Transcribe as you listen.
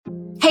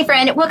Hey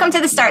friend, welcome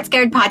to the Start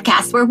Scared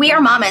podcast, where we are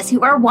mamas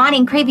who are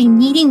wanting, craving,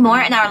 needing more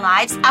in our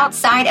lives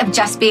outside of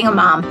just being a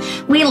mom.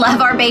 We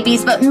love our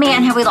babies, but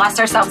man, have we lost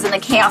ourselves in the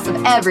chaos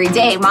of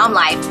everyday mom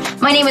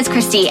life. My name is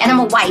Christy, and I'm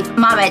a wife,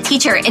 mama,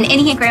 teacher, an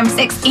Enneagram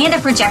 6, and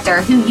a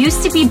projector who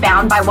used to be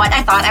bound by what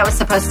I thought I was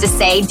supposed to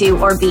say, do,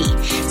 or be.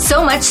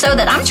 So much so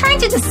that I'm trying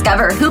to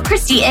discover who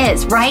Christy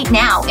is right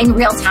now in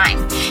real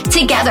time.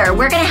 Together,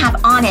 we're going to have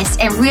honest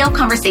and real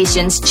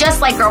conversations,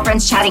 just like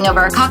girlfriends chatting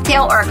over a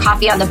cocktail or a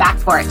coffee on the back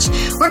porch.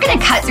 We're going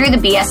to cut through the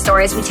BS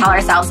stories we tell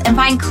ourselves and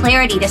find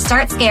clarity to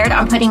start scared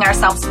on putting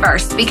ourselves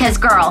first. Because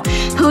girl,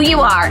 who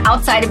you are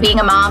outside of being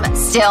a mom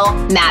still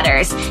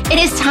matters. It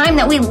is time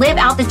that we live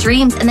out the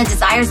dreams and the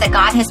desires that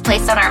God has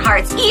placed on our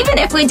hearts, even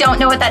if we don't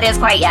know what that is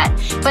quite yet.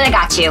 But I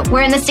got you.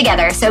 We're in this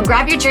together. So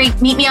grab your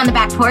drink, meet me on the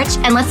back porch,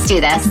 and let's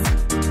do this.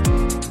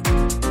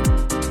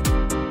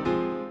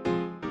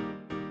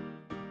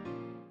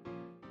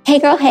 Hey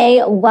girl,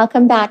 hey,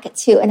 welcome back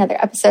to another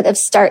episode of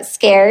Start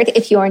Scared.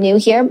 If you are new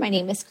here, my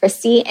name is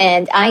Christy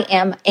and I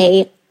am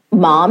a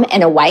mom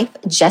and a wife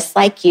just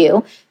like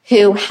you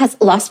who has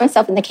lost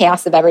myself in the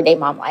chaos of everyday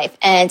mom life.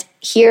 And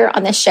here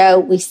on the show,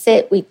 we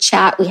sit, we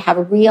chat, we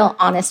have real,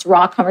 honest,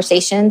 raw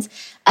conversations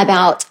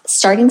about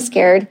starting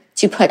scared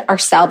to put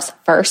ourselves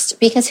first,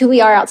 because who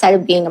we are outside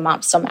of being a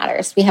mom still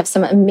matters. We have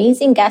some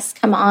amazing guests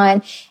come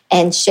on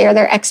and share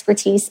their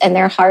expertise and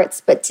their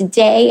hearts. But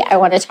today I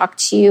want to talk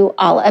to you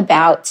all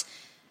about,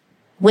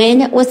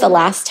 when was the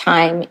last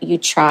time you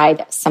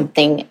tried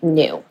something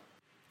new?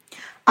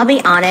 I'll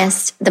be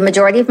honest, the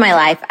majority of my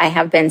life, I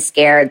have been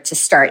scared to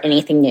start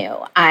anything new.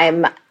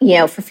 I'm,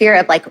 for fear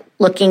of like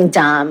looking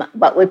dumb,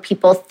 what would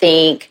people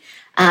think,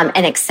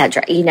 and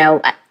etc.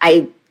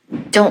 I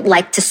don't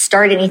like to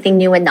start anything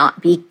new and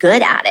not be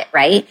good at it,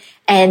 right?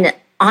 And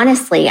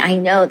honestly, I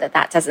know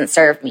that doesn't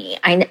serve me.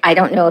 I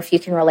don't know if you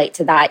can relate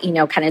to that,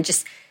 kind of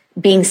just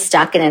being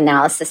stuck in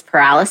analysis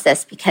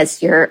paralysis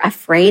because you're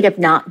afraid of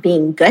not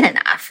being good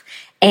enough.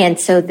 And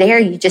so there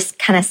you just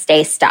kind of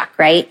stay stuck,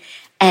 right?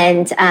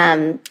 And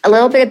a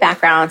little bit of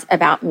background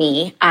about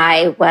me.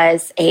 I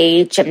was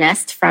a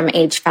gymnast from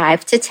age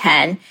 5 to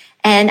 10.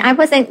 And I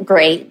wasn't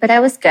great, but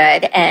I was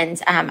good.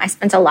 And I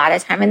spent a lot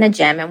of time in the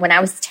gym. And when I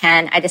was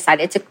 10, I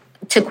decided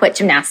to quit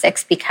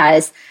gymnastics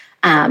because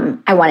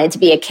I wanted to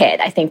be a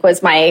kid, I think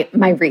was my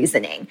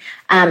reasoning.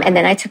 And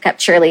then I took up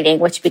cheerleading,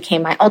 which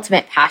became my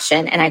ultimate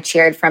passion. And I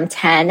cheered from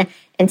 10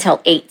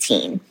 until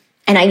 18.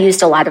 And I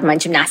used a lot of my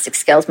gymnastic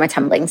skills, my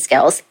tumbling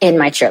skills in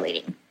my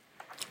cheerleading.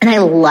 And I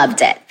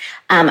loved it.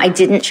 I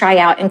didn't try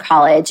out in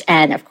college.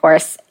 And of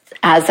course,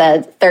 as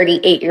a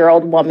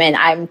 38-year-old woman,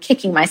 I'm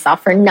kicking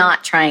myself for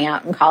not trying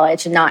out in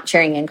college and not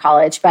cheering in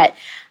college. But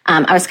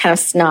I was kind of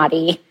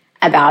snotty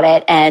about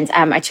it. And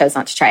I chose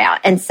not to try out.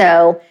 And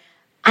so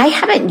I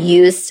haven't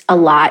used a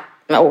lot,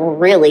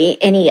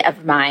 really, any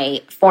of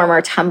my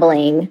former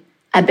tumbling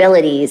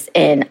abilities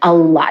in a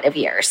lot of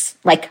years,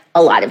 like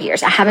a lot of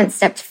years. I haven't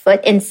stepped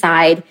foot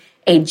inside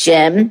a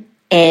gym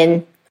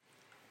in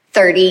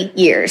 30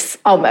 years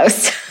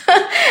almost.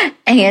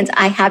 And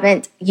I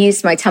haven't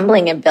used my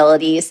tumbling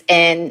abilities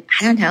in,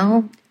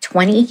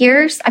 20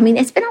 years. I mean,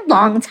 it's been a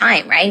long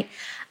time, right?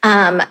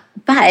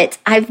 But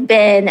I've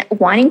been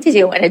wanting to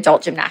do an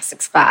adult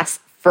gymnastics class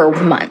for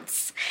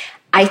months.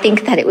 I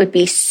think that it would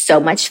be so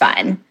much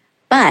fun.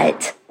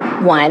 But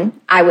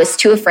one, I was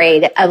too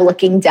afraid of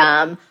looking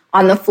dumb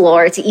on the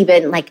floor to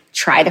even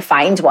try to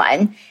find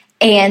one.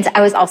 And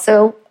I was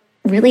also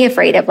really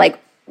afraid of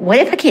what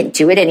if I can't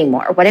do it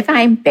anymore? What if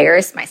I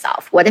embarrass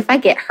myself? What if I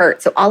get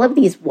hurt? So all of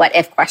these what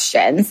if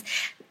questions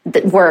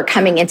that were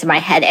coming into my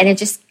head, and it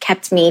just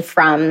kept me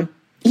from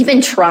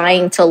even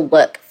trying to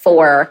look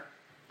for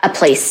a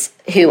place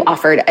who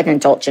offered an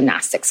adult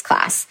gymnastics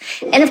class.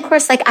 And of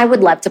course, I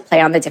would love to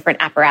play on the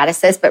different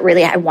apparatuses, but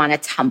really I want to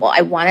tumble,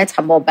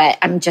 but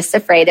I'm just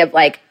afraid of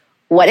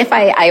what if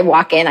I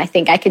walk in, I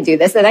think I can do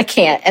this and I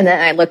can't, and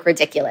then I look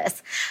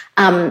ridiculous.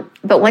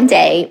 But one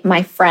day,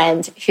 my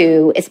friend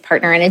who is a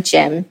partner in a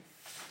gym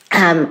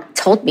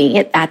told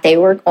me that they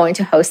were going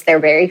to host their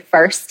very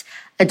first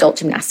adult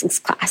gymnastics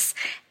class.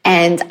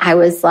 And I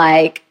was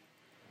like,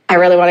 I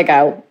really want to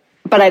go,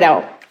 but I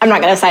don't. I'm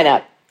not going to sign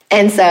up.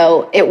 And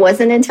so it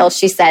wasn't until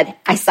she said,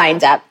 I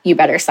signed up, you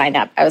better sign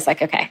up. I was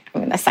like, okay,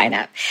 I'm going to sign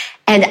up.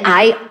 And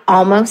I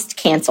almost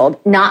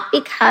canceled, not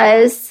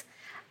because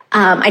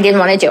I didn't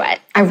want to do it.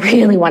 I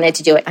really wanted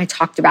to do it. I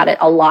talked about it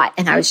a lot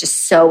and I was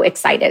just so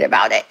excited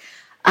about it.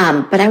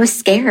 But I was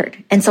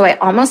scared. And so I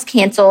almost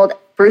canceled.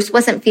 Bruce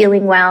wasn't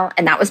feeling well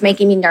and that was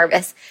making me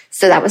nervous.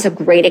 So that was a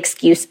great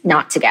excuse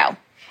not to go.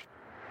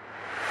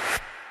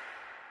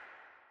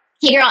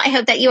 Hey girl, I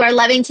hope that you are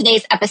loving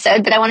today's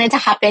episode, but I wanted to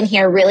hop in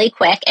here really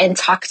quick and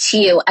talk to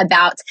you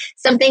about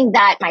something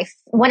that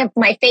one of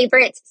my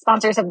favorite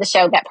sponsors of the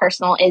show, Get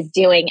Personal, is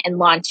doing and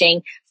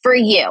launching for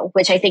you,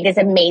 which I think is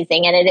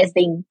amazing. And it is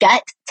the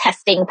gut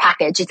testing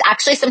package. It's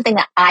actually something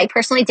that I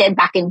personally did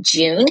back in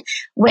June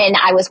when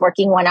I was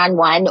working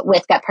one-on-one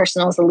with Get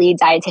Personal's lead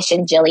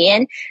dietitian,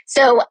 Jillian.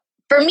 So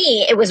for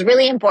me, it was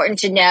really important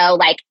to know,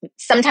 like,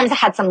 sometimes I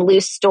had some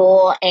loose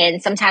stool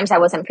and sometimes I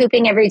wasn't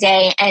pooping every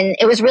day. And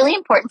it was really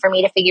important for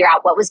me to figure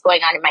out what was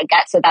going on in my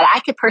gut so that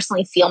I could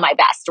personally feel my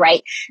best,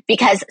 right?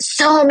 Because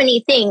so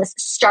many things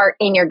start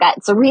in your gut.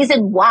 It's the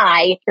reason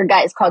why your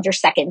gut is called your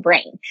second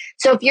brain.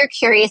 So if you're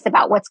curious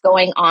about what's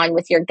going on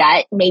with your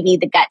gut, maybe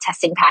the gut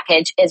testing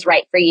package is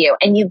right for you.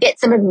 And you get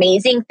some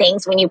amazing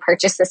things when you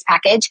purchase this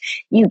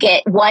package. You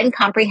get one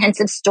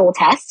comprehensive stool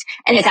test,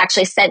 and it's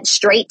actually sent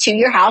straight to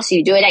your house.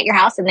 You do it at your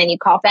house, and then you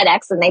call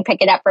FedEx and they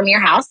pick it up from your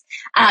house.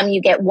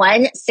 You get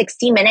one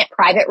 60-minute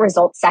private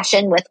results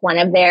session with one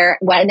of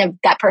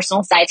Gut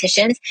Personal's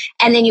dietitians.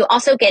 And then you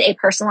also get a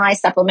personalized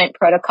supplement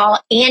protocol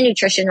and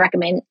nutrition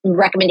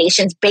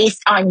recommendations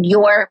based on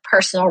your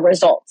personal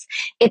results.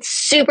 It's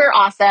super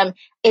awesome.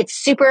 It's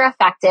super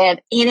effective,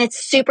 and it's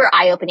super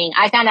eye-opening.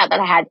 I found out that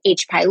I had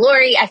H.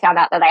 pylori. I found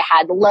out that I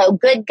had low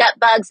good gut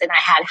bugs and I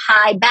had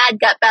high bad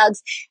gut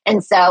bugs.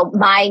 And so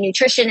my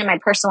nutrition and my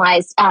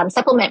personalized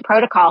supplement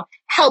protocol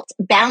helped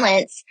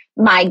balance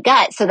my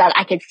gut so that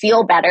I could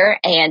feel better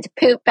and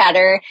poop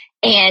better.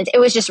 And it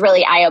was just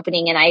really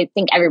eye-opening, and I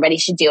think everybody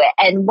should do it.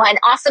 And one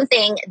awesome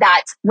thing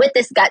that with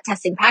this gut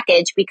testing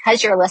package,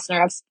 because you're a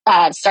listener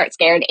of Start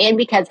Scared and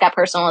because Gut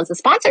Personal is a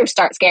sponsor of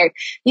Start Scared,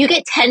 you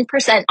get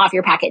 10% off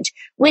your package,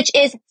 which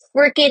is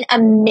freaking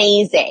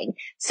amazing.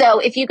 So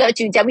if you go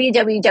to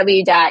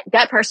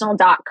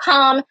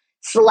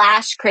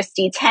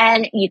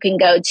www.gutpersonal.com/Christy10, you can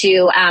go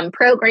to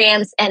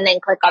programs and then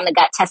click on the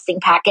gut testing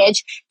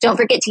package. Don't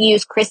forget to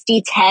use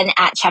Christy10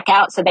 at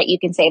checkout so that you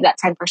can save that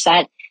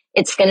 10%.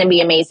 It's going to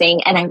be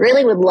amazing. And I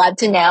really would love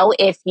to know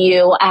if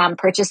you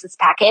purchase this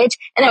package.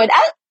 And I would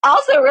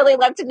also really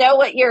love to know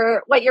what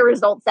your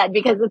results said,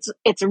 because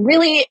it's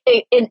really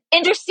an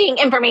interesting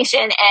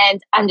information,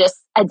 and I'm just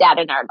a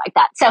data nerd like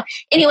that. So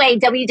anyway,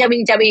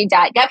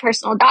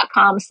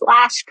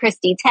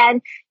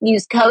 www.gutpersonal.com/Christy10.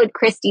 Use code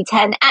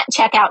Christy10 at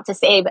checkout to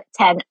save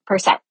 10%.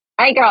 All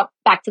right, girl,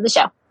 back to the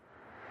show.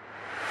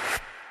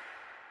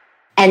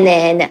 And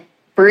then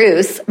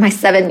Bruce, my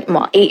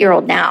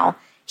 8-year-old now,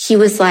 he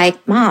was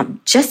like, Mom,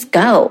 just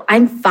go.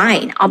 I'm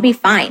fine. I'll be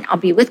fine. I'll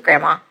be with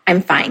Grandma.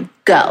 I'm fine.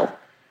 Go.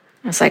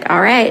 I was like,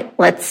 all right,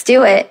 let's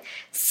do it.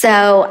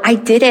 So I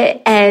did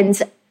it, and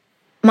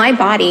my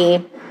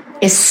body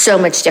is so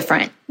much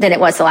different than it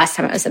was the last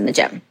time I was in the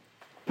gym.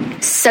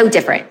 So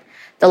different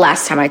the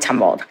last time I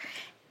tumbled.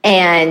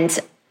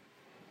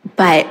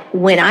 But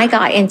when I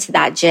got into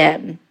that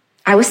gym,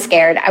 I was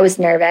scared. I was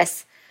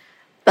nervous.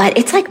 But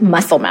it's like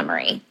muscle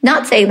memory.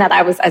 Not saying that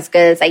I was as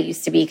good as I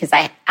used to be, because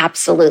I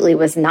absolutely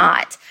was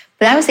not.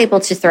 But I was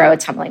able to throw a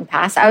tumbling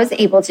pass. I was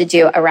able to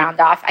do a round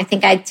off. I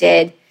think I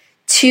did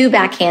 2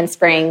 back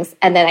handsprings,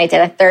 and then I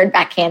did a 3rd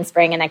back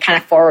handspring, and I kind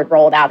of forward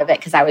rolled out of it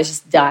because I was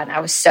just done.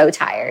 I was so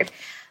tired.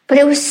 But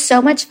it was so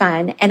much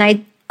fun, and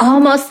I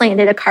almost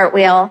landed a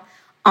cartwheel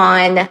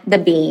on the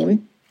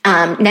beam.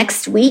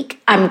 Next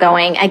week, I'm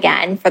going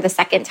again for the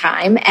 2nd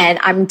time, and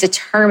I'm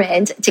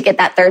determined to get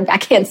that 3rd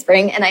back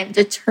handspring, and I'm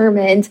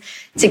determined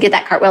to get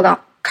that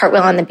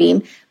cartwheel on the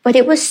beam. But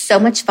it was so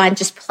much fun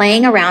just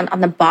playing around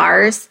on the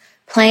bars,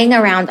 playing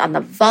around on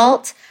the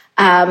vault.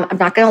 I'm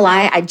not going to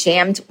lie, I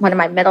jammed one of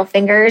my middle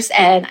fingers,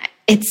 and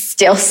it's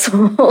still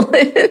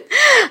swollen.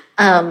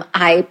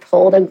 I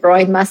pulled a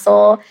groin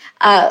muscle.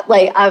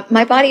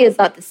 My body is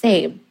not the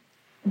same.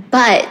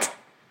 But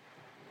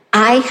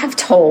I have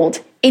told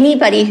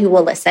anybody who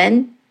will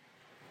listen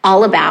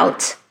all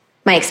about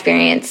my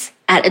experience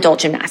at adult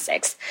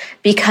gymnastics,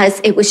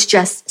 because it was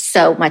just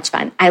so much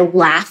fun. I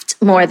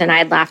laughed more than I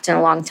had laughed in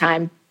a long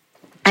time.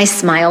 I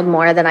smiled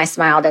more than I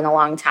smiled in a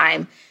long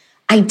time.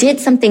 I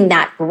did something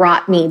that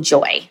brought me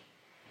joy.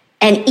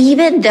 And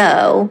even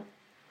though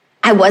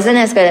I wasn't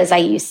as good as I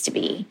used to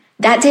be,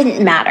 that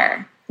didn't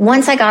matter.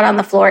 Once I got on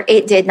the floor,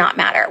 it did not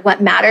matter.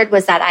 What mattered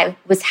was that I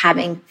was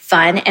having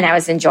fun and I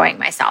was enjoying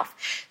myself.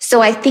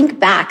 So I think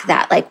back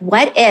that, like,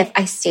 what if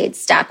I stayed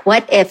stuck?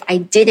 What if I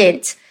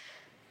didn't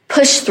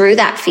push through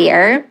that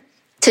fear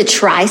to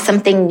try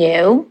something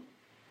new?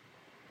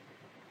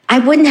 I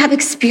wouldn't have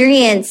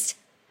experienced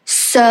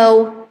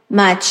so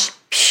much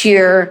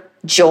pure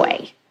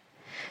joy.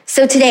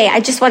 So today, I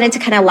just wanted to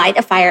kind of light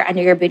a fire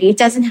under your booty. It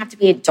doesn't have to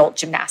be adult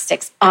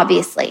gymnastics,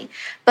 obviously,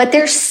 but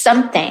there's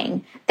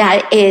something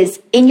that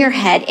is in your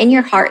head, in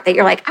your heart, that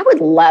you're like, I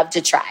would love to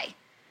try,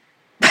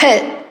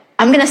 but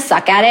I'm going to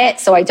suck at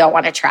it, so I don't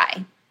want to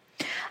try.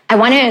 I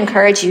want to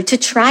encourage you to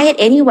try it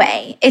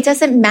anyway. It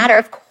doesn't matter.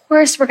 Of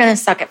course, we're going to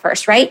suck at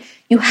first, right?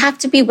 You have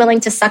to be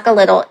willing to suck a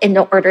little in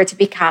order to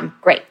become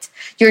great.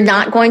 You're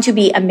not going to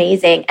be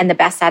amazing and the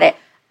best at it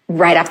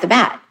right off the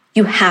bat.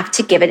 You have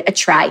to give it a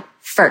try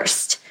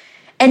first.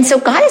 And so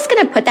God is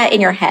going to put that in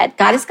your head.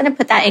 God is going to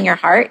put that in your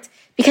heart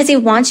because he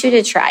wants you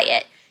to try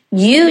it.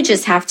 You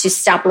just have to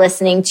stop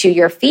listening to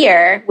your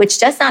fear, which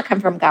does not come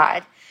from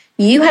God.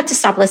 You have to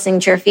stop listening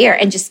to your fear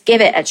and just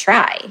give it a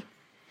try.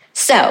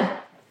 So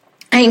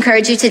I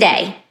encourage you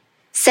today,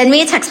 send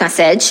me a text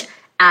message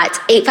at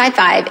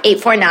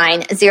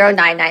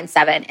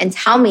 855-849-0997 and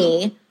tell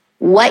me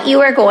what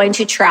you are going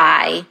to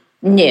try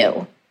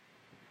new.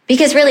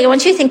 Because really, I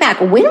want you to think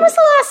back. When was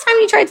the last time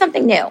you tried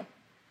something new?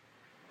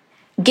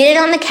 Get it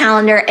on the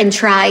calendar and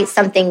try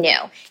something new.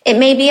 It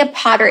may be a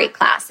pottery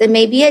class. It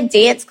may be a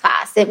dance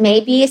class. It may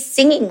be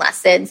singing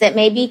lessons. It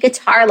may be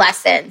guitar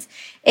lessons.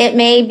 It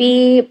may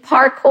be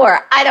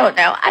parkour. I don't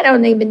know. I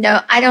don't even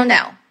know. I don't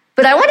know.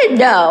 But I want to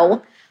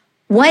know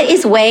what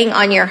is weighing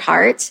on your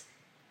heart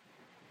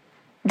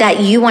that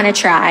you want to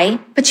try,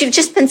 but you've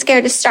just been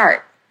scared to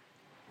start.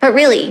 But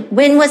really,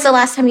 when was the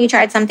last time you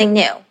tried something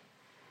new?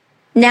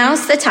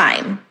 Now's the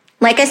time.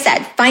 Like I said,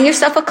 find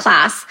yourself a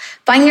class,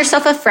 find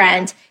yourself a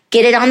friend,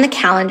 get it on the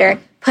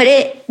calendar, put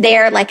it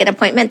there like an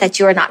appointment that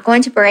you are not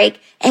going to break,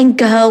 and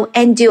go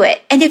and do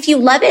it. And if you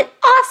love it,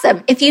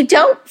 awesome. If you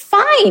don't,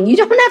 fine. You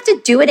don't have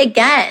to do it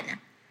again.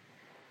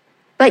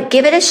 But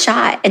give it a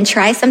shot and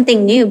try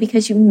something new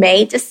because you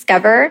may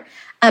discover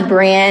a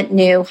brand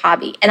new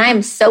hobby. And I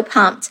am so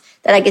pumped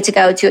that I get to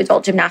go to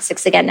adult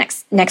gymnastics again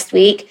next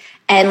week.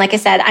 And like I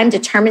said, I'm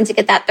determined to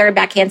get that third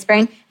back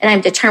handspring, and I'm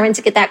determined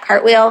to get that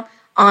cartwheel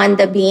on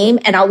the beam.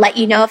 And I'll let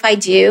you know if I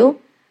do.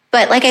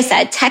 But like I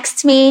said,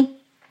 text me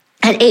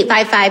at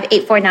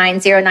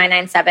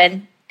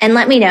 855-849-0997 and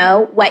let me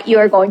know what you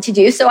are going to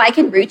do so I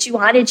can root you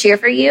on and cheer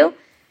for you.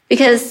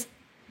 Because,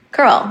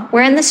 girl,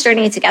 we're in this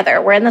journey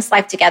together. We're in this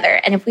life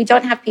together. And if we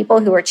don't have people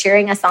who are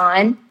cheering us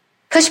on,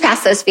 push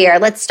past those fear.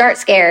 Let's start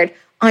scared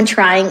on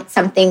trying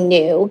something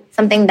new,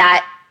 something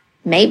that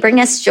may bring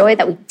us joy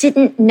that we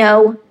didn't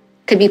know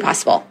could be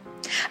possible. All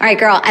right,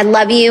 girl, I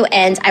love you,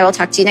 and I will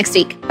talk to you next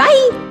week.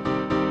 Bye.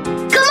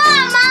 Come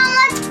on, Mom,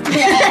 let's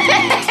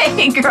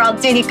Hey, girl,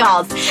 duty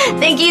calls.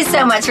 Thank you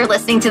so much for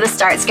listening to the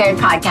Start Scared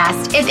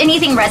podcast. If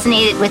anything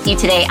resonated with you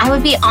today, I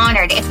would be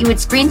honored if you would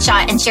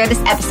screenshot and share this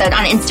episode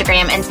on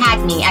Instagram and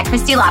tag me at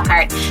Christy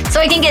Lockhart so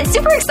I can get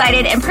super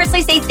excited and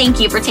personally say thank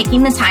you for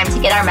taking the time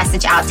to get our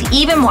message out to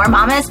even more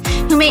mamas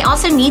who may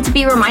also need to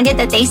be reminded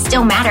that they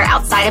still matter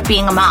outside of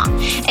being a mom.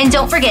 And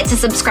don't forget to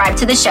subscribe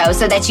to the show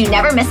so that you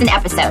never miss an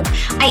episode.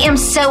 I am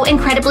so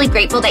incredibly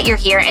grateful that you're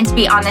here and to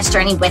be on this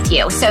journey with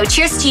you. So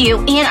cheers to you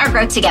and our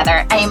growth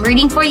together. I am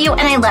rooting for you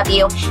and I love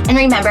you. And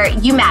remember,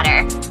 you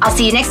matter. I'll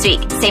see you next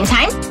week. Same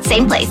time,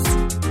 same place.